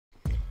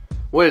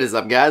What is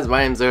up, guys?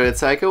 My name is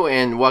Psycho,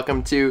 and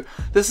welcome to.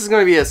 This is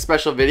going to be a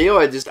special video.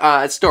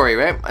 A story,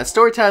 right? A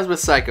story times with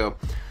Psycho.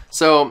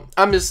 So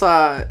I'm just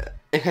playing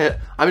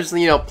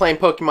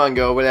Pokemon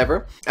Go,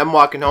 whatever. I'm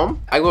walking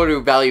home. I go to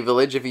Value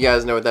Village, if you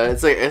guys know what that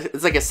is.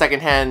 It's like a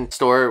secondhand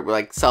store,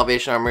 like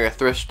Salvation Army, a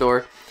thrift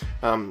store.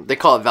 They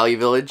call it Value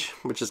Village,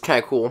 which is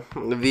kind of cool.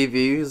 The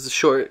VV is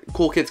short.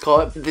 Cool kids call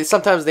it.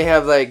 Sometimes they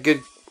have like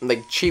good,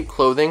 like cheap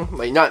clothing,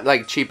 like not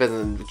like cheap as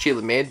in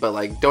cheaply made, but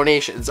like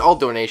donations. It's all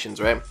donations,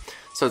 right?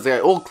 So it's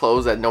like old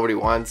clothes that nobody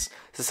wants.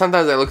 So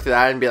sometimes I look at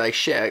that and be like,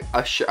 shit,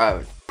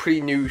 a pretty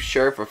new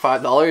shirt for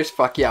 $5?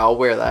 Fuck yeah, I'll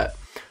wear that.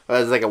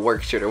 It's like a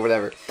work shirt or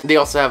whatever. They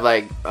also have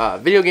like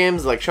video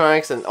games,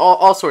 electronics, and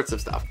all sorts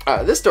of stuff.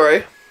 This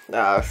story,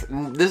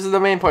 this is the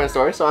main point of the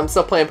story. So I'm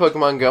still playing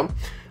Pokemon Go.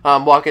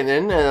 I'm walking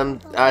in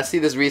and I see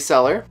this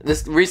reseller.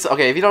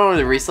 Okay, if you don't know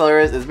what a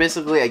reseller is, it's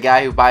basically a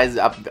guy who buys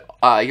up.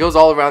 He goes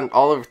all around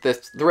all of the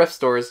thrift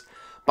stores,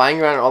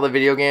 buying around all the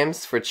video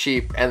games for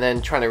cheap and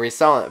then trying to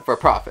resell it for a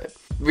profit.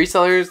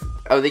 Resellers,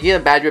 they get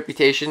a bad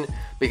reputation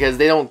because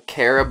they don't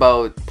care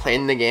about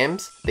playing the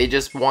games. They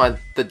just want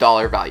the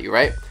dollar value,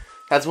 right?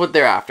 That's what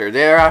they're after.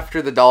 They're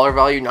after the dollar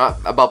value, not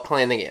about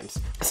playing the games.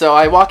 So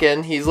I walk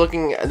in, he's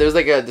looking, there's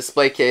like a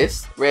display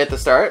case right at the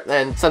start,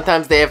 and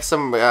sometimes they have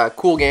some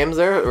cool games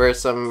there, or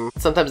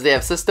sometimes they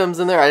have systems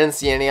in there. I didn't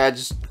see any, I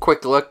just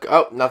quick look,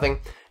 oh, nothing.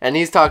 And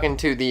he's talking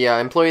to the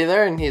employee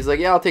there, and he's like,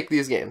 yeah, I'll take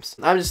these games.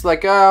 I'm just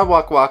like,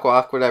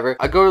 walk, whatever.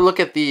 I go to look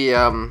at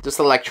the, just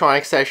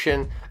electronic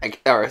section,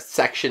 or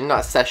section,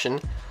 not session,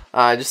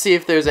 just see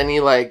if there's any,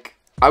 like,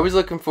 I was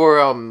looking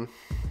for,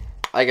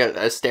 like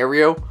a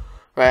stereo,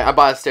 right? I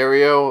bought a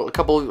stereo a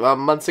couple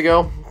months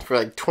ago for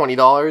like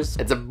 $20.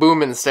 It's a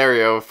booming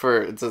stereo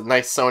it's a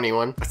nice Sony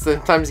one.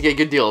 Sometimes you get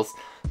good deals.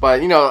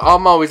 But, you know,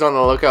 I'm always on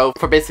the lookout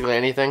for basically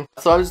anything.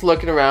 So I'm just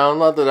looking around,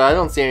 not that I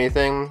don't see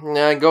anything.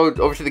 I go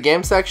over to the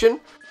game section.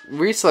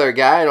 Reseller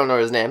guy, I don't know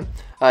his name.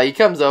 He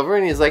comes over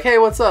and he's like, hey,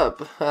 what's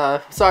up?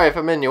 Sorry if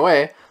I'm in your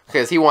way.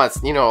 Because he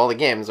wants, you know, all the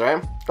games,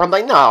 right? I'm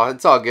like, no,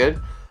 it's all good.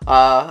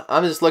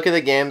 I'm just looking at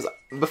the games.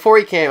 Before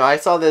he came, I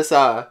saw this,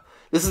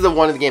 this is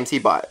one of the games he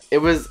bought. It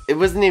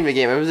wasn't even a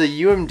game. It was a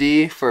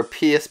UMD for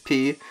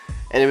PSP.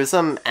 And it was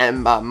some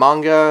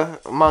manga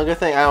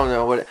thing. I don't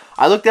know what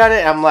I looked at it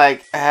and I'm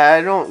like, I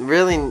don't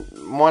really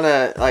want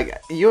to,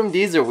 like,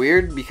 UMDs are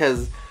weird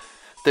because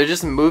they're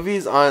just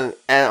movies on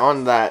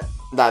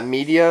that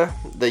media,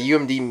 the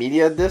UMD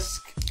media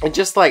disc. It's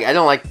just like, I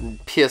don't like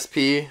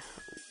PSP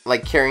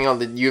like carrying on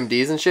the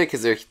UMDs and shit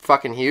because they're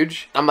fucking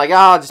huge. I'm like, oh,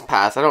 I'll just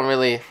pass. I don't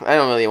really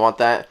want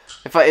that.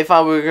 If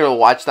I were gonna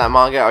watch that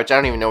manga, which I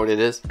don't even know what it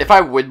is, if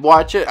I would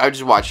watch it, I would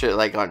just watch it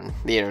like on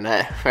the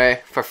internet,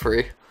 right, for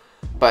free.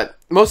 But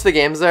most of the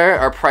games there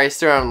are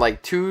priced around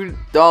like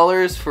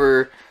 $2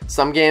 for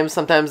some games.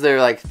 Sometimes they're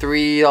like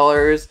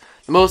 $3.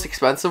 The most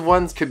expensive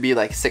ones could be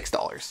like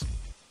 $6.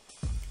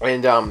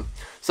 And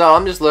so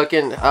I'm just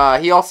looking.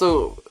 He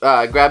also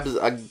grabs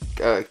a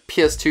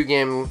PS2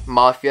 game,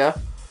 Mafia,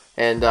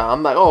 and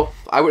I'm like, oh,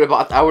 I would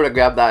have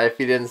grabbed that if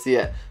he didn't see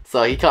it.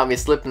 So he caught me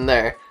slipping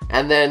there.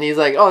 And then he's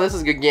like, oh, this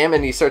is a good game,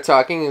 and he starts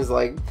talking. He's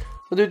like,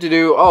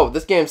 oh,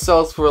 this game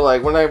sells for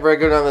like, whenever I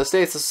go down to the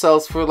States, it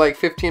sells for like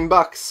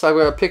 $15. So I'm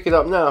gonna pick it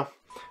up now.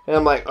 And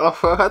I'm like,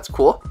 oh, that's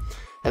cool.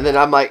 And then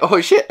I'm like, oh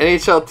shit,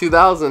 NHL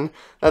 2000,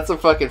 that's a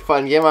fucking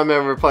fun game. I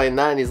remember playing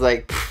that. And he's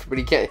like, but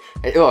he can't.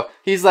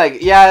 He's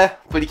like, yeah,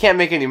 but he can't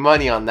make any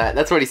money on that.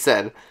 That's what he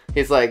said.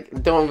 He's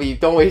like, don't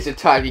waste your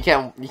time. You're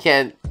not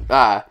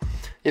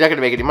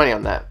gonna make any money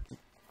on that.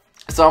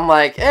 So I'm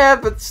like,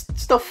 but it's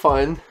still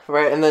fun,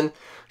 right? And then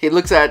he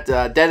looks at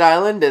Dead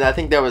Island, and I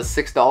think that was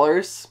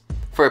 $6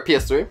 for a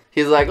PS3.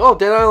 He's like, oh,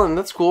 Dead Island,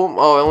 that's cool.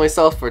 Oh, it only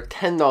sells for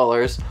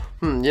 $10.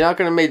 You're not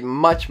gonna make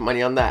much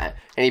money on that.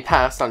 And he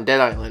passed on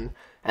Dead Island.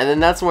 And then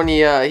that's when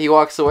he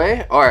walks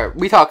away, or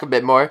we talk a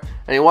bit more,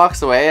 and he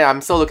walks away, and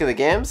I'm still looking at the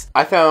games.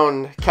 I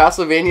found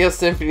Castlevania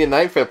Symphony of the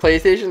Night for the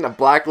PlayStation, a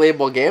black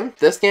label game.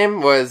 This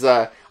game was,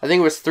 I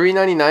think it was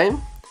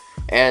 $3.99.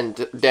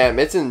 And damn,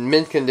 it's in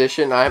mint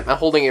condition. I'm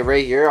holding it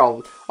right here.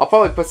 I'll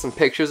probably put some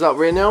pictures up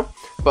right now.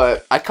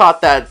 But I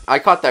caught that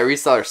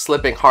reseller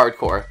slipping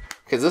hardcore.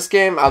 Because this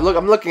game, I'm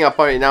looking up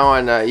right now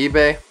on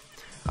eBay.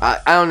 I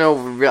don't know,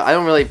 I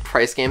don't really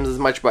price games as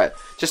much, but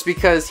just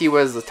because he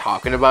was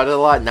talking about it a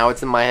lot, now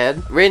it's in my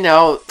head. Right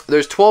now,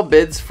 there's 12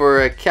 bids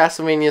for a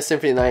Castlevania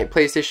Symphony of the Night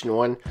PlayStation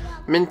 1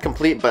 mint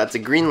complete, but it's a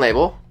green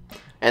label,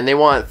 and they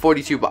want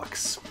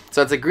 $42.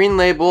 So it's a green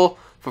label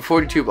for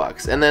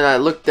 $42. And then I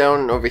look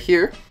down over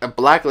here, a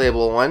black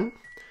label one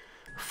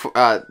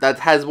that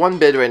has one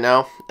bid right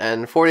now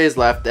and 4 days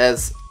left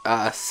as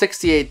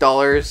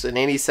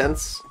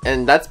 $68.80,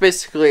 and that's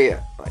basically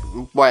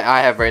what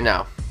I have right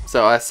now.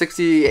 So a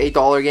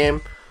 $68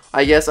 game,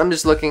 I guess. I'm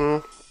just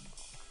looking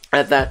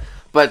at that.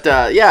 But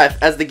yeah,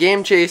 as the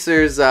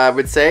GameChasers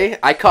would say,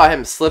 I caught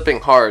him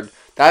slipping hard.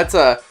 That's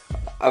a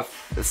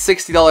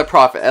 $60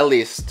 profit at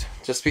least.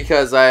 Just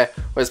because I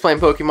was playing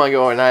Pokemon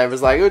Go and I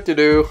was like, what to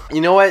do?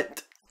 You know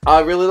what I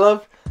really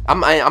love?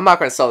 I'm not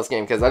going to sell this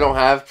game because I don't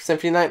have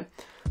Symphony Night.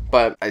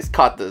 but I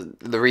caught the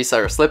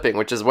reseller slipping,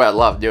 which is what I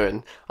love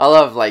doing. I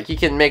love, like, you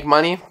can make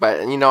money,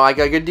 but you know, I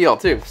got a good deal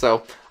too,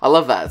 so I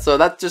love that. So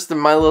that's just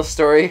my little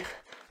story.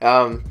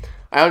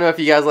 I don't know if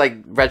you guys like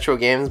retro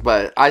games,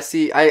 but I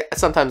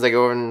sometimes I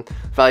go in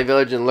Valley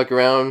Village and look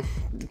around.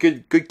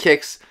 Good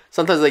kicks.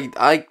 Sometimes I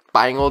like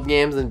buying old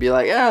games and be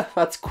like, yeah,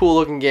 that's a cool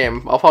looking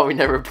game. I'll probably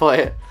never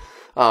play it.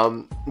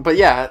 But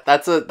yeah,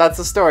 that's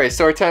a story.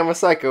 Story time with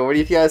Psycho. What do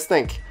you guys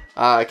think?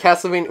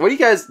 Castlevania. What do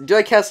you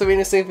like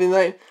Castlevania Symphony of the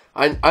Night?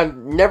 I've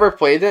never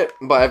played it,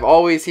 but I've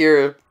always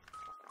hear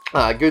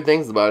good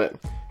things about it.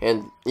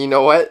 And you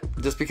know what?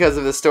 Just because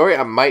of the story,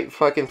 I might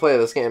fucking play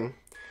this game.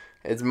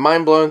 It's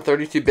mind-blowing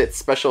 32-bit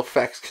special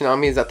effects.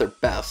 Konami is at their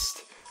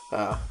best.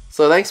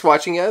 So thanks for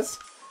watching, guys.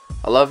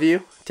 I love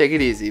you. Take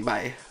it easy.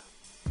 Bye.